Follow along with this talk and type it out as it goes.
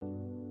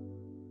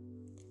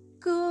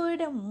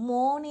Good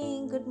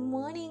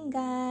morning,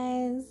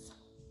 guys.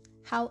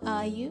 How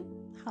are you?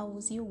 How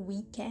was your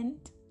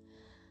weekend?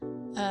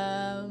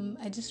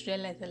 I just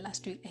realized that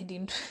last week I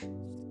didn't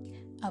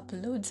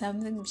upload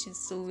something, which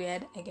is so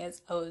weird. I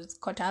guess I was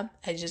caught up.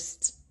 I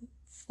just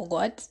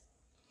forgot.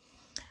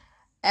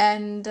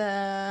 And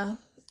I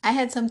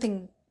had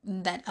something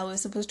that I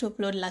was supposed to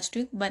upload last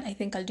week, but I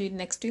think I'll do it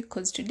next week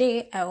because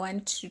today I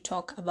want to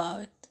talk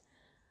about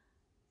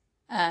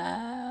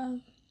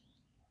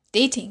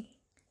dating.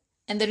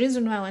 And the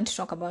reason why I want to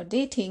talk about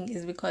dating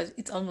is because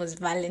it's almost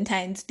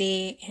Valentine's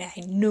Day, and I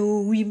know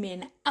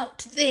women out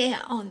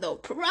there on the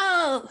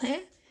prowl,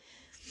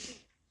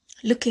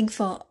 looking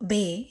for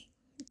bae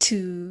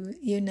to,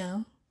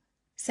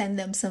 send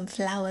them some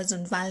flowers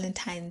on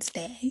Valentine's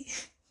Day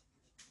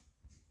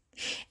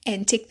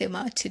and take them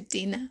out to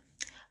dinner.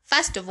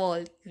 First of all,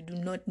 you do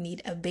not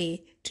need a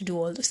bae to do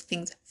all those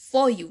things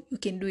for you. You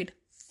can do it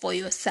for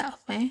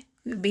yourself.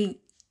 You're being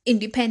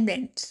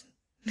independent.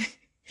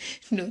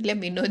 No, let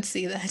me not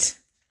say that.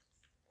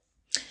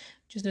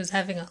 Just was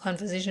having a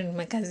conversation with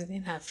my cousin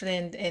and her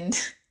friend, and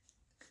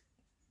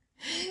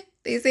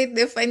they said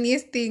the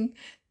funniest thing,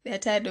 they're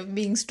tired of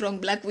being strong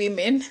black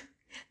women.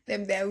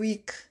 They're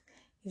weak.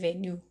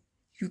 Even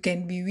you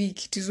can be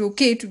weak. It is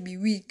okay to be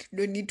weak. You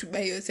don't need to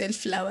buy yourself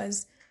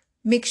flowers.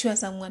 Make sure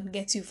someone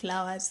gets you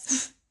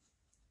flowers.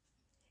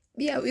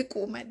 Be a weak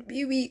woman.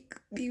 Be weak.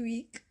 Be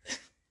weak.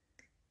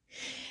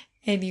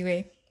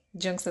 Anyway,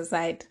 jokes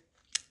aside.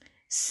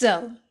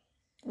 So,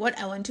 what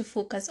I want to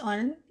focus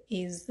on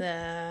is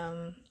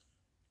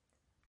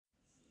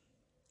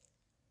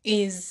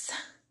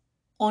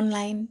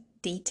online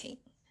dating.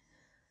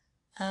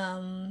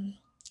 I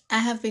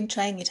have been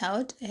trying it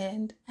out,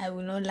 and I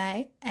will not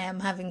lie, I am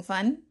having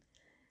fun.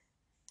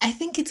 I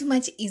think it's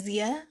much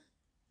easier.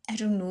 I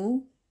don't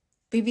know.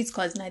 Maybe it's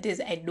because nowadays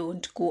I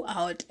don't go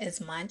out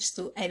as much,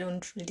 so I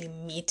don't really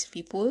meet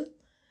people.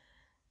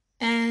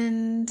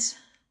 And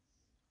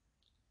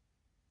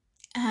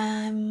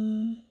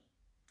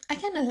I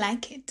kind of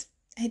like it.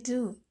 I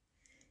do.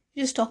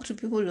 You just talk to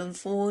people on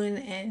phone,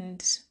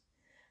 and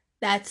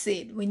that's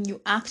it. When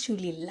you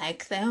actually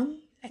like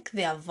them, like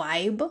their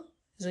vibe,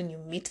 is when you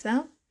meet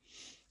them.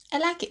 I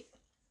like it.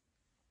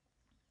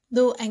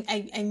 Though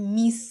I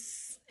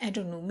miss, I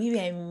don't know, maybe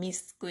I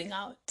miss going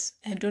out.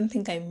 I don't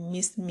think I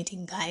miss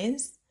meeting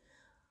guys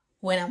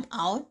when I'm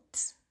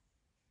out,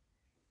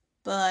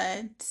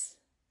 but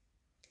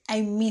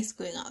I miss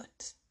going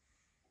out.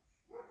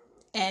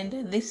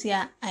 And this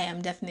year I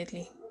am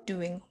definitely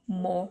doing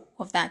more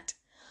of that.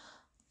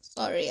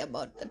 Sorry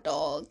about the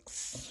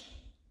dogs.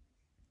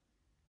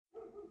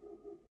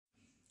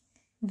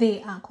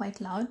 They are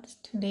quite loud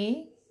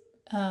today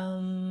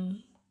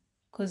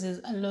because there's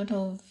a lot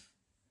of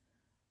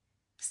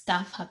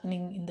stuff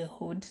happening in the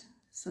hood.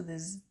 So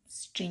there's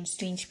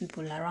strange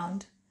people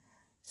around.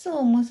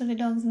 So most of the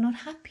dogs are not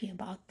happy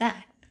about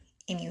that.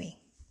 Anyway,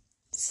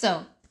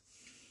 so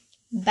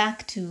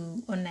back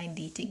to online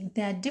dating.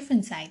 There are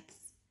different sites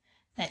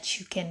that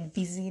you can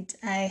visit.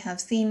 I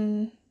have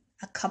seen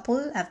a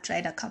couple. I've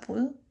tried a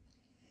couple.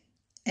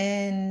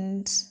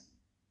 And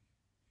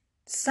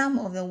some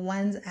of the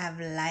ones I've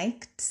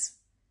liked,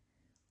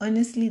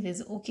 honestly,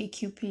 there's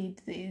OkCupid,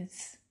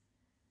 there's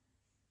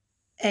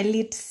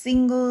Elite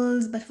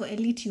Singles, but for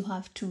Elite you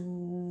have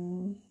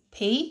to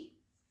pay.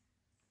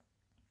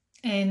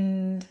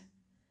 And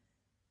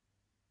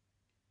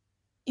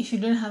if you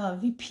don't have a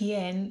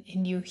VPN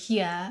and you're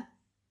here,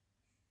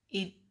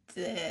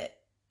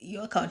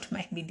 your account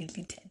might be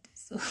deleted.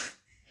 So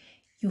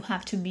you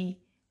have to be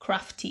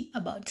crafty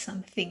about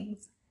some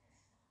things.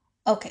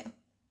 Okay.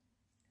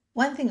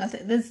 One thing I'll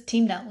say, there's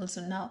Tinder also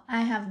now.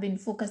 I have been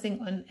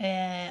focusing on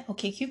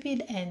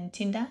OkCupid and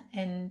Tinder,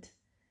 and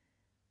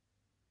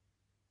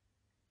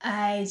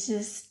I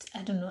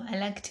don't know, I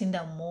like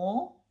Tinder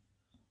more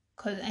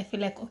because I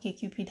feel like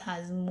OkCupid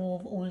has more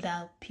of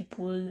older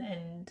people,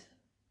 and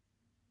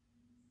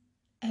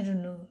I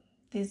don't know,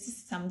 there's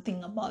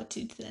something about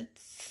it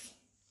that's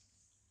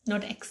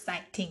not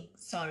exciting,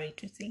 sorry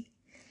to say.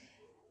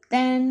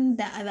 Then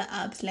the other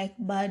apps like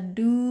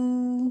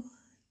Badoo,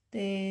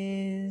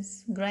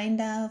 there's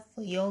Grindr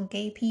for your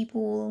gay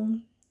people,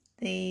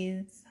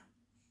 there's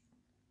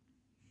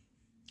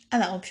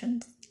other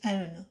options, I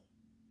don't know,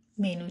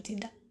 may know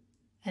Tinder,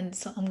 and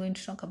so I'm going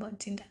to talk about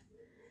Tinder.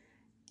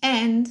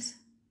 And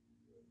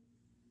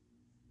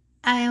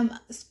I am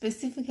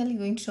specifically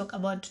going to talk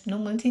about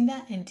normal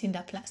Tinder and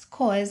Tinder Plus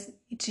because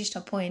it reached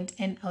a point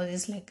and I was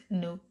just like,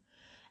 no,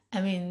 I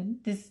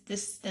mean,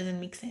 this doesn't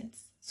make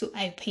sense. So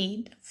I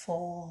paid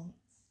for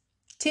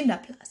Tinder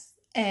Plus,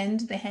 and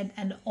they had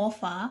an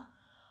offer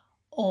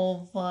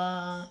of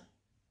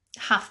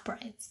half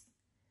price.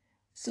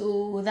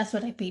 So that's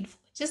what I paid for,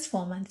 just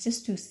 4 months,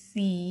 just to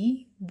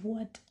see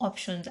what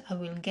options I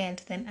will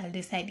get. Then I'll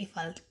decide if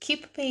I'll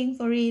keep paying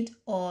for it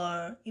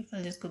or if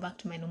I'll just go back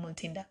to my normal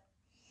Tinder.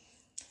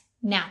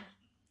 Now,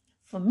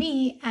 for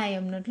me, I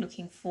am not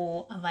looking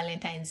for a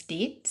Valentine's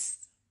date,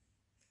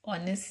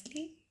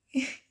 honestly.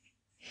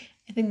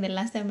 I think the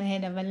last time I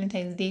had a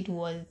Valentine's date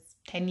was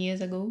 10 years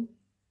ago,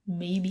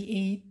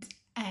 maybe 8.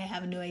 I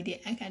have no idea.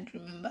 I can't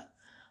remember.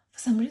 For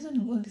some reason,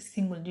 I'm only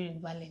single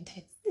during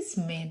Valentine's. This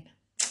man.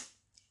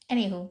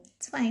 Anywho,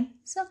 it's fine.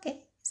 It's okay.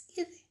 It's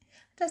easy.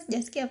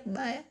 Just get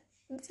by.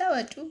 It's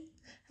our too.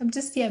 I'm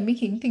just here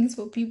making things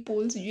for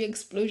people to do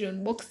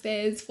explosion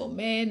boxes for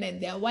men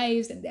and their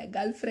wives and their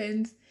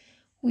girlfriends.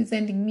 Who is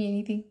sending me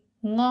anything?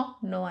 No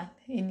one.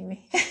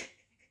 Anyway.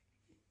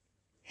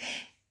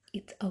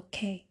 It's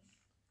okay.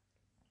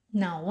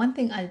 Now, one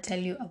thing I'll tell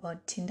you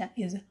about Tinder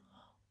is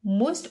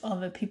most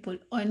of the people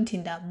on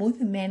Tinder,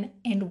 both men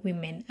and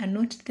women, are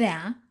not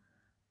there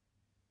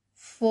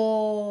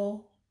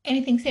for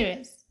anything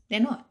serious.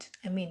 They're not.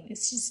 I mean,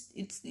 it's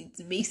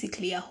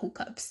basically a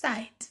hookup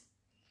site.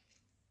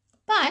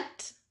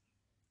 But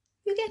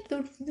you get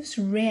those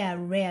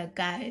rare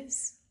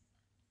guys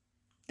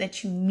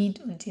that you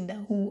meet on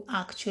Tinder who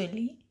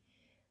actually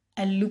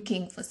are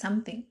looking for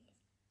something.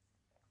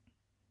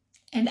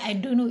 And I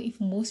don't know if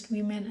most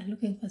women are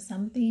looking for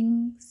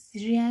something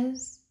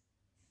serious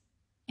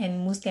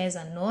and most guys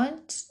are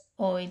not,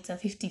 or it's a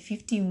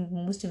 50-50,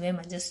 most of them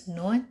are just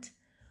not.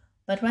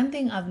 But one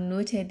thing I've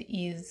noted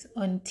is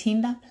on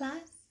Tinder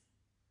Plus,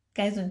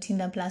 guys on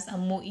Tinder Plus are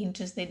more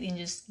interested in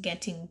just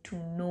getting to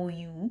know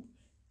you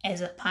as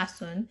a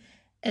person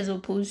as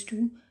opposed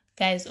to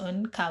guys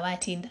on Kawa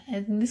Tinder.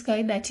 And in this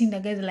Kawa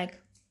Tinder, guys are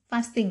like,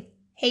 first thing,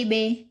 hey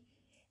babe,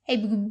 hey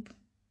boo,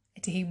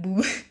 hey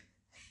boo,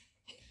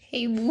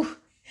 hey boo.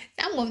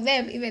 Some of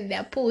them, even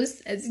their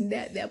posts, as in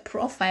their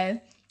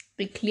profile,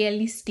 they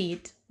clearly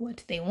state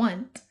what they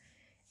want.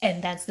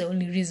 And that's the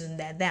only reason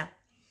they're there.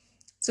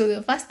 So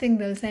the first thing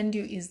they'll send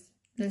you is,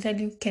 they'll tell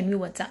you, can we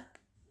WhatsApp?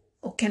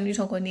 Or can we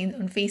talk on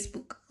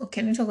Facebook? Or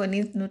can we talk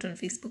not on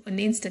Facebook, on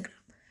Instagram?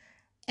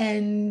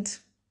 And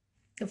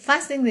the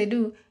first thing they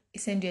do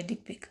is send you a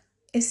dick pic.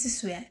 Is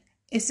this weird?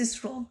 Is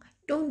this wrong?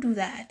 Don't do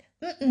that.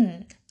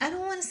 I don't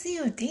want to see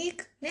your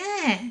dick. Nah,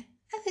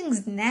 that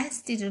thing's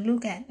nasty to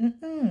look at.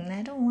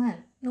 I don't want.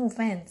 No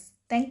offense.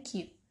 Thank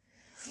you.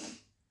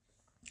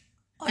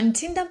 On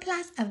Tinder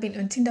Plus, I've been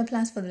on Tinder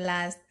Plus for the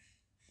last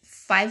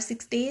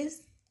 5-6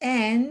 days.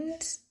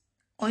 And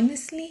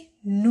honestly,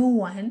 no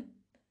one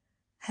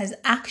has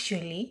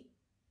actually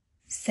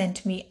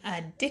sent me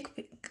a dick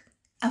pic.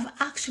 I've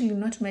actually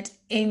not met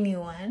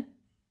anyone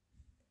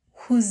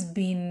who's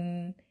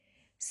been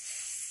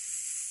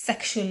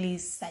sexually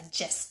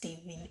suggestive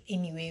in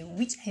any way,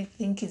 which I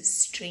think is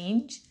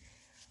strange.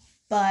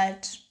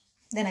 But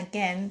then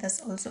again,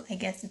 I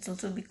guess it's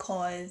also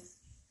because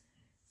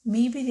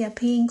maybe they're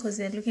paying because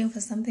they're looking for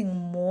something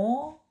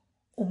more,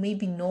 or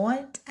maybe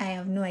not. I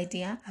have no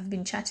idea. I've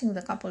been chatting with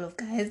a couple of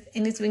guys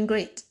and it's been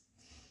great.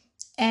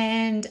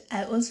 And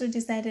I also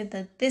decided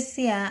that this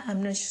year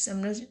I'm not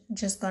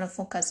just gonna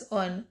focus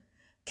on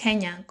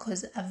Kenya,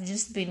 because I've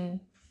just been,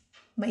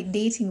 my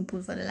dating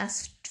pool for the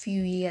last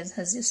few years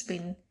has just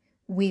been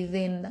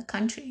within the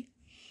country.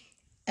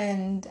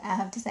 And I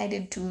have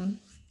decided to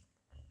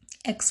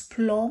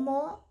explore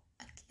more.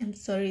 I'm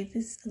sorry,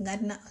 this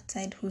gardener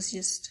outside who's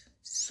just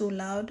so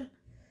loud.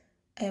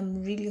 I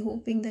am really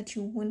hoping that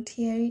you won't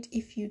hear it.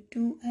 If you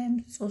do, I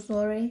am so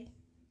sorry.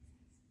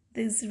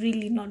 There's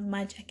really not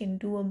much I can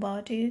do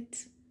about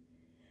it.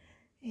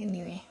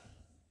 Anyway,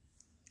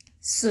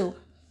 so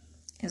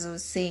as I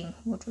was saying,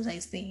 what was I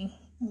saying?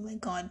 Oh my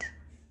God,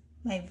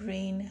 my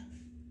brain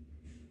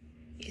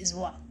is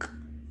work.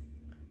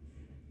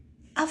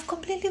 I've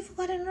completely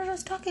forgotten what I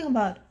was talking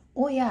about.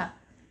 Oh yeah,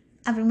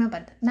 I've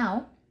remembered.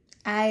 Now,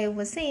 I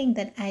was saying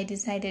that I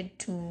decided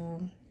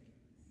to,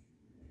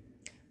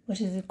 what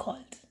is it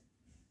called?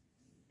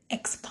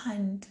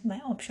 Expand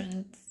my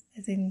options,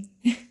 as in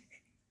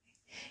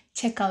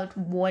check out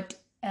what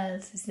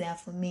else is there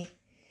for me.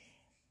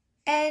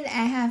 And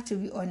I have to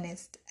be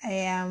honest, I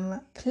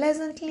am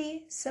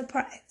pleasantly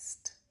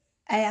surprised.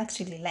 I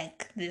actually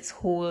like this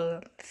whole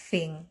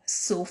thing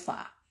so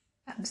far.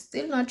 I'm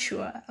still not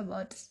sure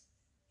about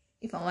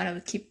if I want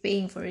to keep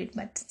paying for it,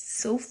 but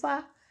so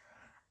far,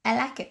 I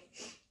like it.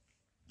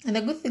 And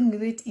the good thing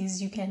with it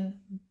is you can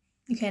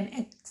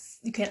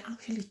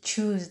actually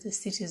choose the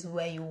cities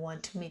where you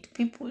want to meet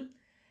people.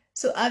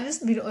 So I've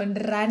just been on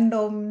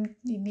random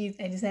needs.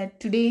 I decided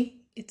today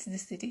it's the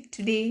city,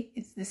 today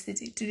it's the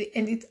city, today,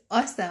 and it's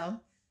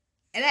awesome.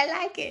 And I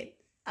like it.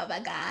 Oh my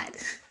God.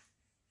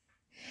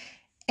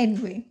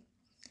 Anyway,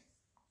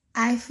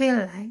 I feel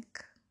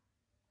like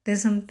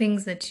there's some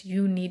things that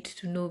you need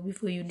to know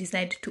before you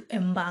decide to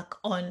embark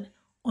on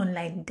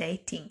online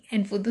dating.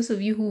 And for those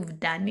of you who've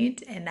done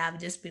it and I've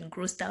just been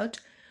grossed out,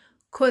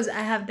 because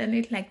I have done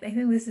it, like, I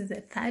think this is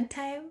the 3rd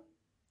time.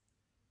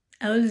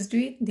 I always do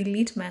it,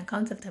 delete my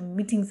accounts after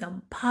meeting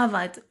some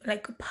perverts.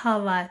 And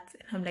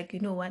I'm like, you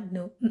know what?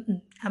 No,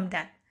 I'm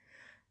done.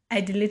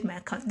 I delete my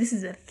account. This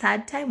is the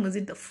 3rd time. Was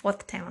it the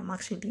 4th time I'm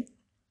actually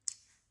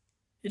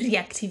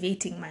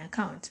reactivating my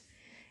account?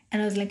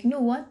 And I was like, you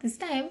know what? This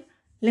time,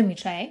 let me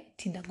try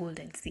Tinder Gold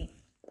and see.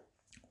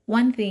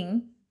 One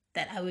thing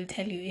that I will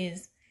tell you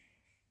is,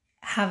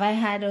 have I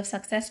heard of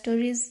success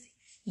stories?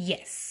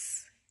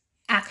 Yes.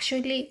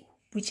 Actually,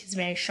 which is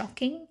very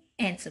shocking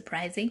and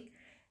surprising,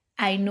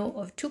 I know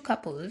of two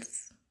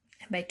couples,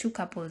 and by two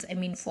couples, I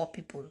mean 4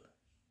 people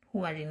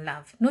who are in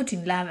love. Not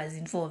in love as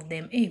in 4 of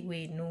them. Hey,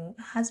 wait, no.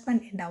 A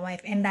husband and a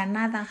wife, and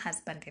another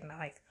husband and a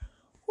wife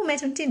who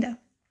met on Tinder,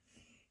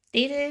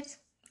 dated,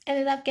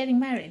 ended up getting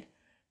married.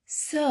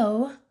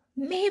 So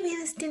maybe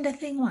this Tinder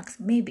thing works.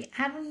 Maybe.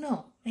 I don't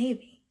know.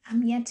 Maybe.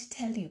 I'm yet to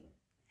tell you.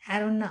 I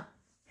don't know.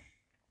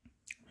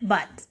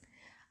 But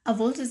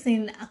I've also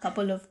seen a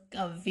couple of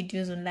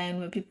videos online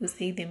where people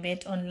say they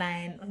met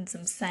online on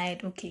some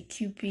site, okay,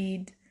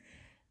 Cupid,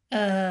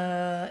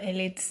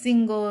 Elite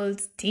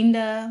Singles,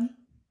 Tinder.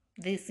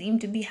 They seem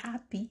to be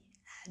happy.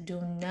 I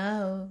don't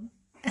know.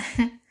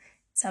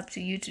 It's up to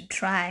you to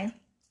try.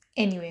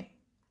 Anyway,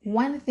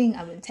 one thing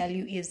I will tell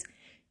you is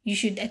you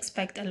should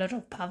expect a lot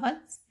of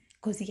perverts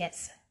because,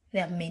 yes,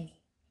 there are many.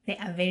 There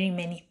are very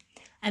many.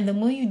 And the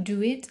more you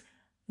do it,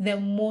 the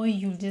more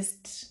you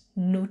just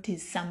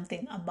notice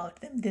something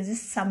about them. There's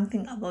just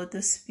something about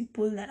those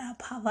people that are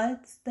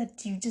perverts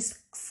that you just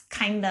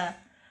kind of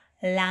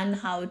learn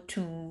how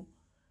to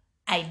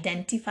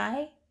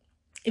identify.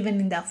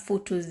 Even in their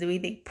photos, the way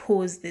they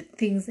pose, the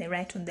things they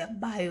write on their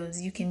bios,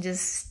 you can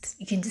just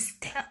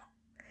tell,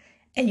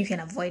 and you can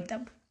avoid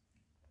them.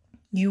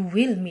 You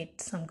will meet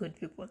some good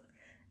people.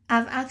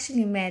 I've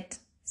actually met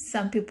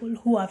some people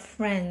who are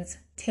friends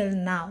till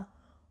now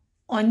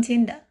on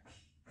Tinder,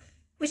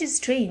 which is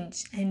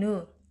strange, I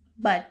know,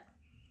 but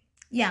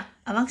yeah,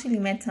 I've actually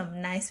met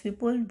some nice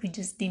people. We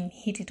just didn't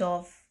hit it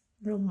off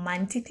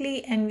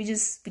romantically, and we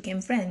just became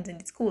friends,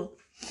 and it's cool.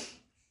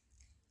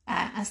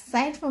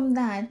 Aside from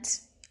that,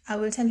 I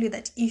will tell you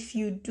that if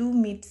you do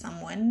meet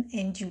someone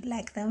and you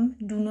like them,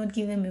 do not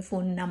give them a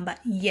phone number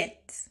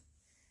yet.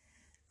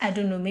 I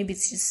don't know, maybe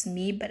it's just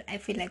me, but I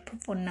feel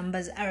like phone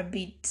numbers are a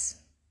bit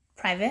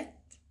private.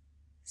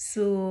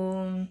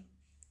 So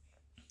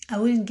I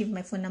wouldn't give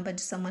my phone number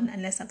to someone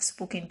unless I've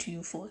spoken to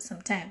you for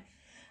some time.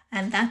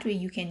 And that way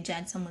you can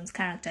judge someone's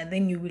character.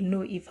 Then you will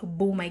know if,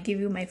 boom, I give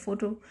you my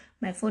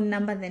phone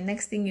number, the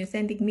next thing you're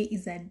sending me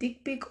is a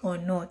dick pic or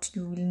not.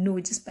 You will know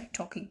just by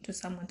talking to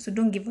someone. So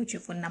don't give out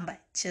your phone number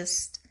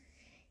just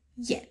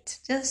yet.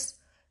 Just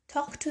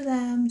talk to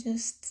them.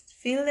 Just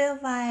feel their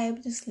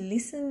vibe. Just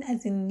listen,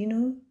 as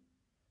in.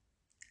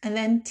 And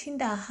then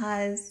Tinder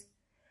has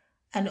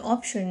an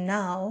option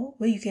now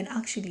where you can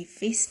actually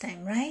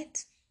FaceTime,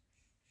 right?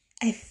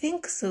 I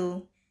think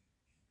so.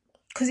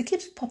 Because it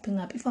keeps popping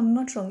up. If I'm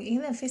not wrong,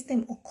 either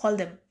FaceTime or call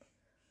them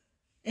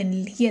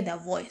and hear their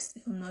voice,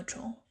 if I'm not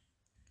wrong.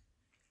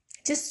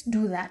 Just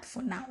do that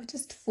for now.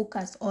 Just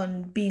focus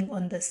on being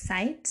on the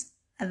site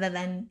other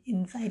than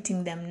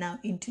inviting them now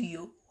into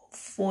your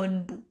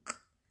phone book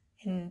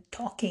and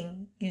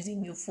talking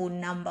using your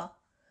phone number.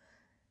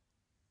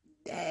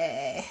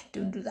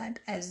 Don't do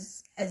that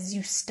as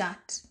you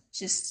start.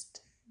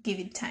 Just give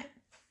it time.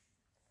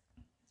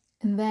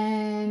 And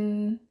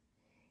then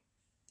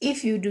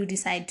if you do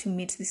decide to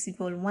meet these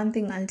people, one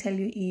thing I'll tell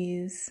you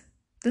is,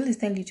 they'll just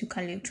tell you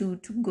to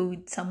go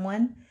with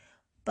someone,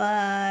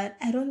 but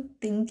I don't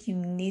think you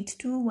need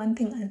to. One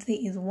thing I'll say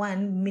is,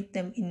 one, meet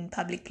them in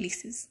public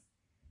places.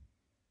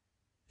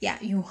 Yeah,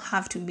 you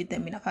have to meet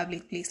them in a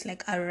public place,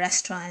 like a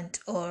restaurant,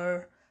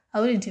 or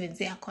I wouldn't even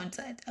say a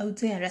concert. I would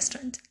say a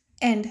restaurant,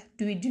 and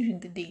do it during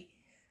the day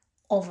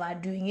over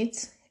doing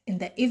it in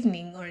the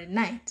evening or at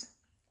night.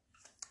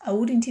 I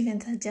wouldn't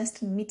even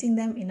suggest meeting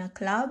them in a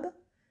club.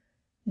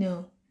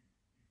 No.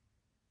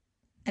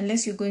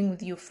 Unless you're going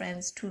with your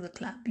friends to the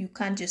club. You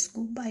can't just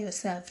go by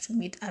yourself to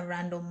meet a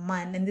random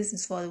man. And this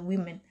is for the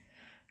women.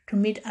 To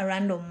meet a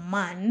random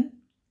man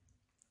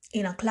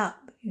in a club.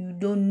 You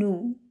don't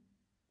know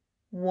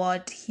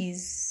what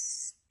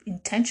his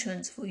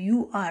intentions for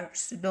you are.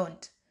 So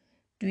don't.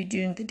 Do it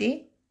during the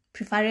day.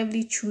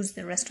 Preferably choose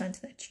the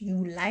restaurant that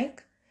you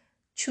like.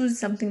 Choose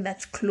something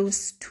that's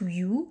close to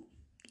you.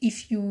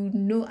 If you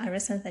know a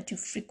restaurant that you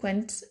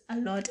frequent a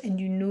lot and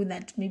you know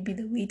that maybe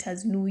the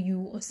waiters know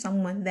you or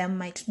someone there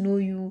might know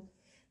you,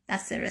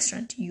 that's the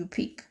restaurant you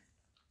pick.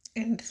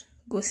 And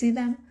go see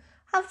them.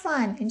 Have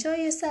fun. Enjoy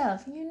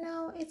yourself.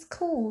 It's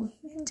cool.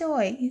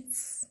 Enjoy.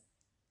 It's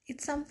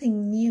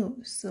something new.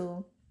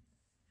 So,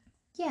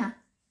 yeah.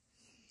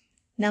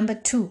 Number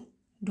 2,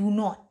 do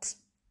not.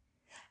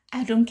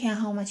 I don't care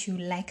how much you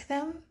like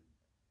them,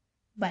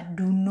 but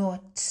do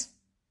not.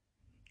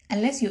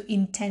 Unless your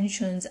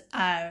intentions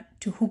are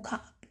to hook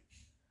up,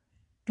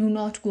 do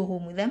not go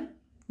home with them.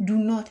 Do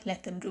not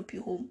let them drop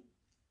you home.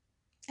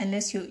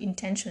 Unless your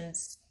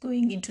intentions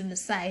going into the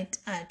site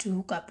are to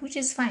hook up, which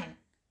is fine.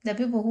 There are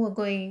people who are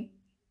going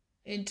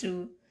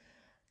into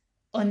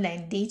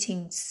online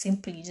dating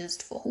simply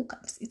just for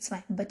hookups. It's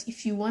fine. But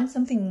if you want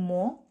something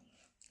more,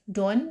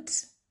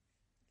 don't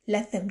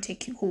let them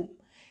take you home.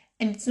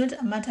 And it's not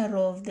a matter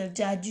of they'll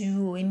judge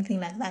you or anything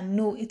like that.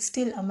 No, it's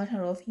still a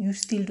matter of you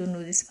still don't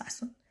know this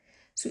person.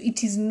 So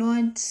it is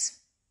not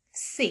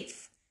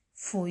safe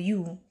for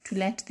you to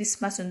let this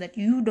person that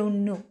you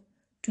don't know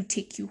to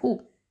take you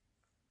home.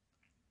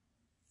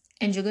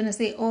 And you're going to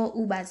say, oh,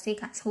 Uber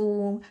take us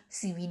home.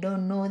 See, we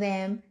don't know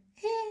them.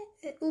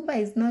 Uber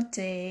is not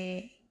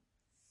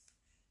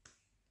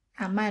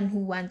a man who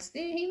wants,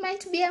 he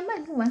might be a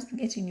man who wants to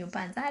get in your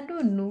pants. I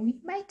don't know, he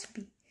might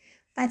be.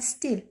 But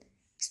still,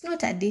 it's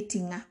not a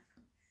dating app.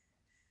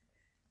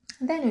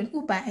 And then with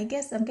Uber,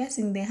 I'm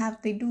guessing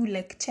they do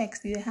like checks.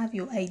 They have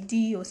your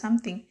ID or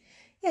something.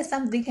 Yes,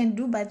 they can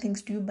do bad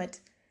things to you, but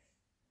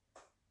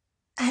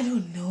I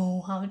don't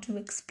know how to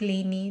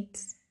explain it.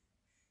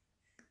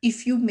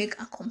 If you make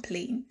a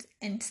complaint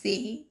and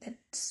say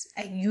that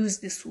I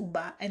used this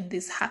Uber and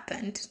this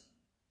happened,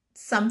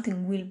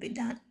 something will be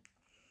done.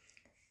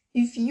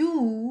 If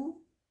you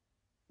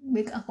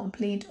make a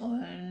complaint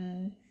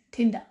on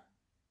Tinder,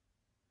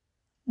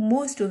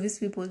 most of these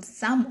people,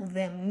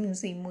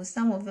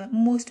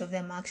 most of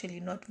them are actually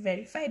not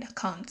verified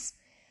accounts,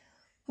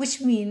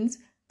 which means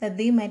that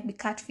they might be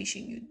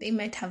catfishing you. They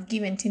might have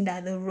given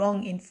Tinder the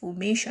wrong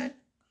information.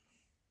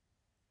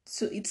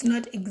 So it's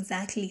not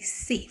exactly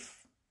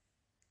safe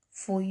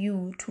for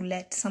you to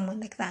let someone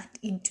like that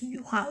into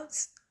your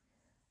house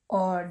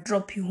or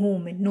drop you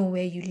home and know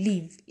where you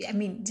live. I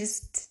mean,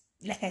 just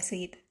like I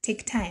said,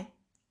 take time.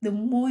 The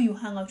more you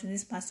hang out with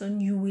this person,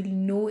 you will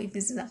know if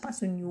this is a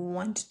person you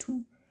want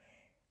to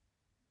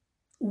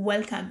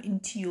welcome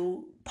into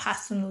your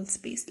personal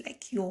space,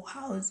 like your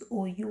house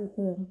or your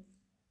home.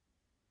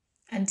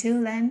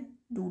 Until then,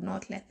 do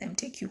not let them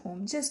take you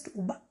home. Just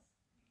Uber.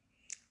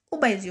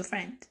 Uber is your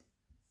friend.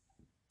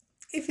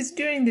 If it's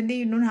during the day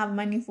you don't have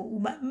money for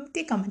Uber,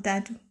 take a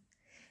matatu.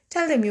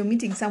 Tell them you're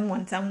meeting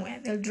someone somewhere.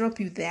 They'll drop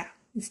you there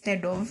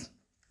instead of...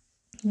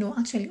 No,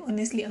 actually,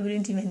 honestly, I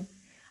wouldn't even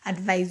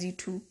advise you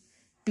to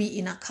be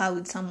in a car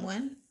with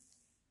someone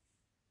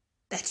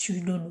that you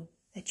don't know,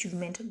 that you've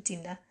met on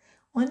Tinder.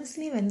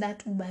 Honestly, when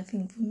that Uber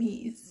thing for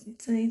me,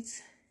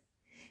 it's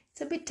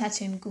a bit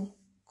touch and go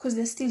because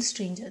they're still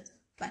strangers.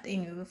 But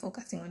anyway, we're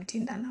focusing on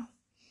Tinder now.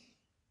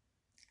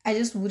 I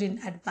just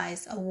wouldn't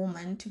advise a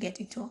woman to get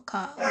into a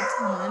car with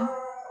someone.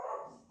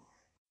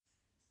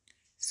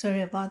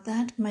 Sorry about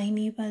that. My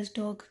neighbor's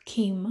dog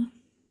Kim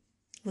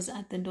was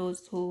at the door,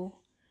 so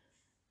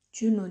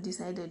Juno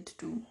decided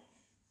to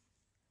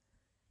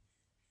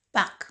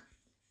bark.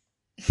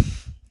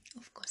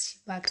 Of course, she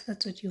barked.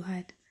 That's what you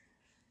heard.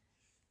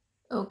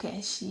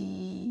 Okay,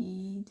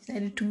 she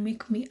decided to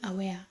make me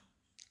aware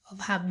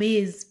of her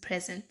bae's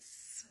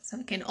presence so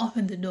I can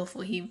open the door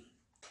for him.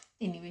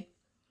 Anyway,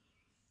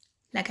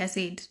 like I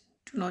said,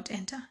 do not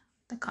enter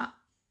the car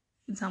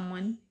with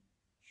someone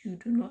you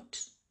do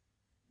not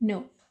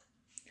know.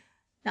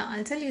 Now,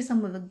 I'll tell you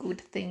some of the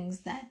good things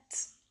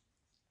that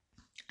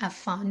I've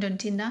found on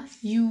Tinder.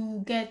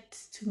 You get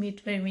to meet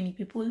very many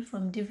people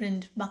from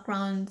different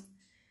backgrounds,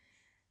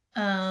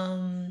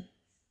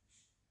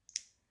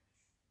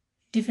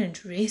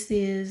 different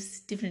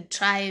races, different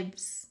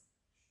tribes,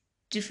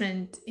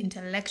 different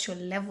intellectual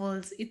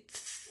levels.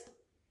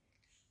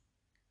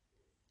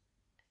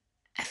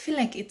 I feel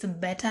like it's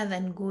better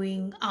than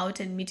going out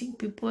and meeting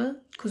people,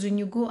 because when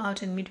you go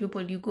out and meet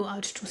people, you go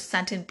out to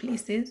certain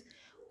places,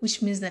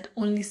 which means that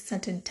only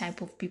certain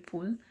type of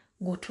people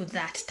go to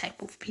that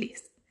type of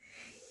place.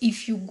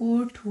 If you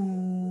go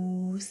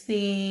to,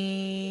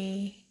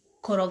 say,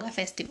 Koroga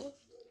Festival,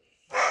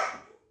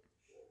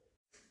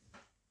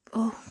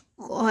 oh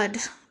God,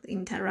 the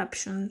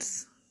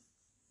interruptions.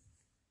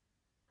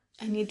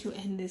 I need to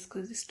end this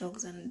because these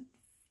dogs are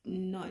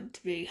not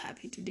very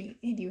happy today.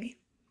 Anyway,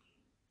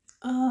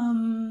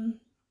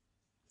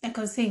 like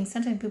I was saying,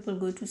 certain people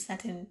go to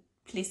certain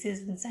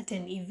places and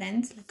certain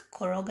events. Like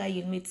Koroga,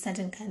 you meet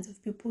certain kinds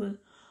of people.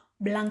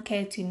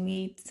 Blanket, you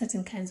meet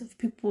certain kinds of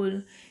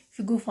people. If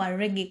you go for a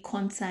reggae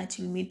concert,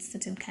 you meet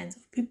certain kinds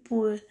of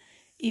people.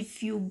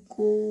 If you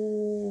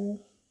go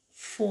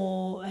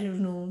for, I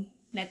don't know,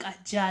 like a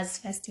jazz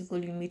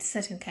festival, you meet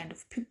certain kind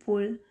of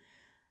people.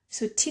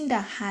 So Tinder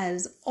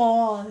has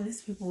all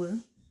these people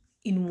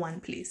in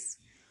one place,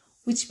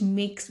 which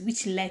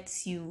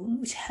helps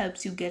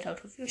you get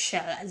out of your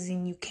shell, as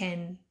in you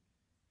can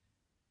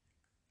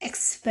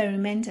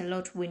experiment a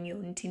lot when you're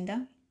on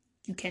Tinder.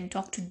 You can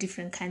talk to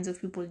different kinds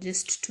of people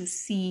just to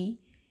see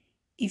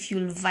if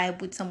you'll vibe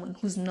with someone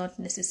who's not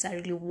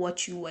necessarily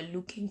what you were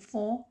looking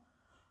for,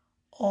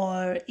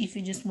 or if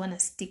you just want to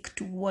stick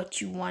to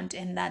what you want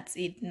and that's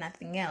it,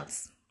 nothing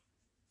else.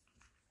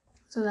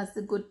 So that's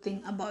the good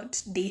thing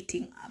about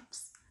dating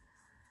apps.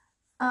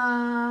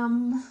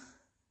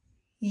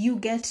 You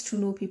get to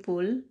know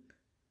people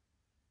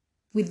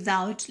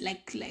without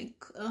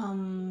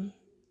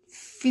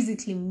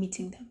physically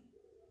meeting them.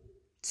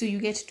 So you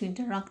get to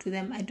interact with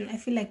them. I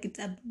feel like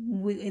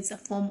it's a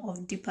form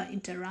of deeper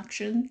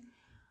interaction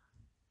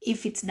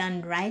if it's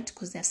done right,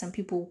 because there are some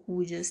people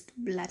who just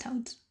flat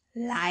out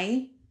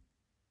lie.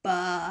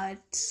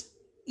 But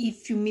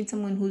if you meet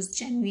someone who's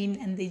genuine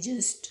and they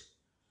just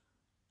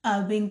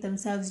are being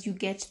themselves, you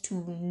get to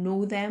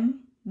know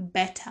them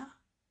better.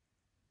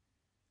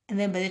 And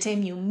then by the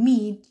time you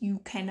meet,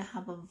 you kind of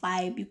have a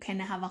vibe, you kind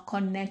of have a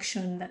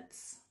connection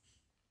that's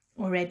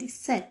already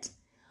set.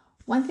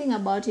 One thing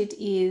about it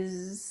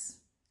is,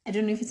 I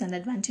don't know if it's an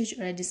advantage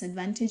or a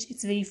disadvantage,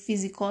 it's very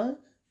physical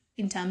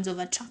in terms of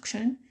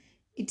attraction.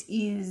 It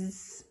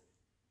is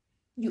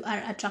You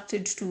are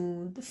attracted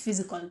to the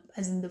physical,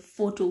 as in the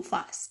photo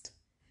first,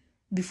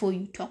 before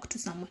you talk to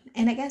someone.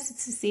 And I guess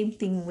it's the same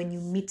thing when you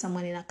meet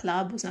someone in a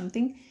club or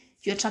something.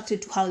 You're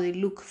attracted to how they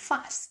look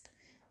first,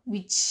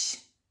 which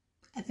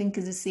I think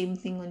is the same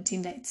thing on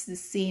Tinder. It's the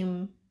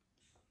same,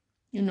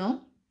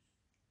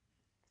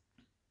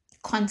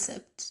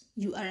 concept.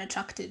 You are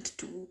attracted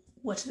to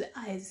what the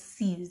eyes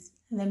sees.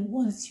 And then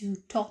once you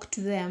talk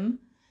to them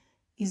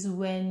is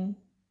when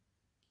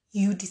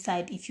you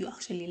decide if you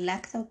actually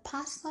like the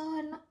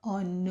person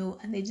or no,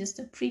 and they're just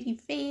a pretty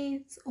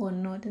face or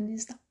not, and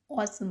just an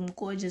awesome,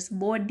 gorgeous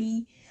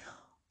body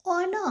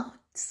or not.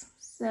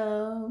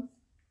 So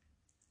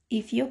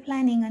if you're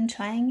planning on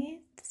trying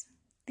it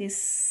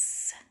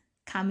this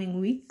coming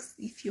weeks,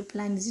 if your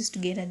plan is just to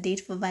get a date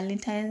for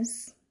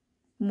Valentine's,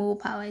 more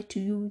power to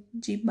you,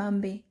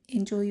 Jibambe.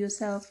 Enjoy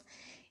yourself.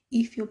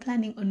 If you're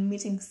planning on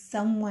meeting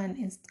someone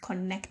and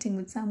connecting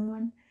with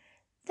someone,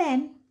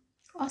 then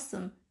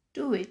awesome,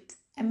 do it.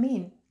 I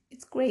mean,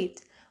 it's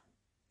great.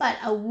 But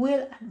I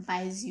will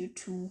advise you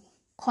to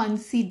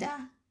consider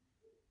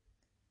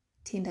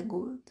Tinder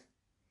Gold.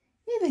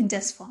 Even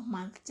just for a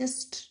month.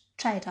 Just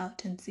try it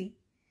out and see.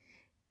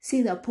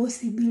 See the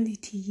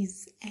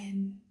possibilities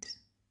and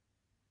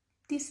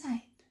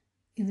decide.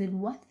 Is it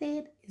worth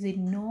it? Is it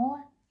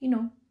not?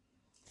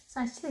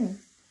 Such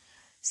things.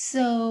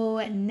 So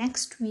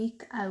next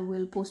week I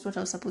will post what I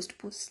was supposed to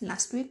post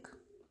last week.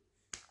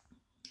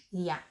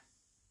 Yeah.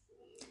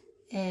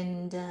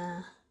 And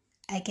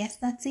I guess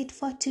that's it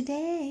for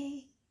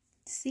today.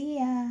 See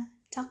ya.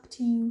 Talk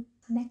to you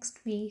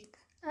next week.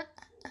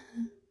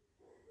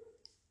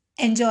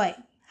 Enjoy.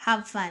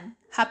 Have fun.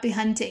 Happy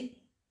hunting.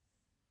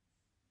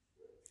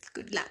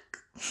 Good luck.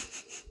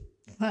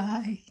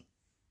 Bye.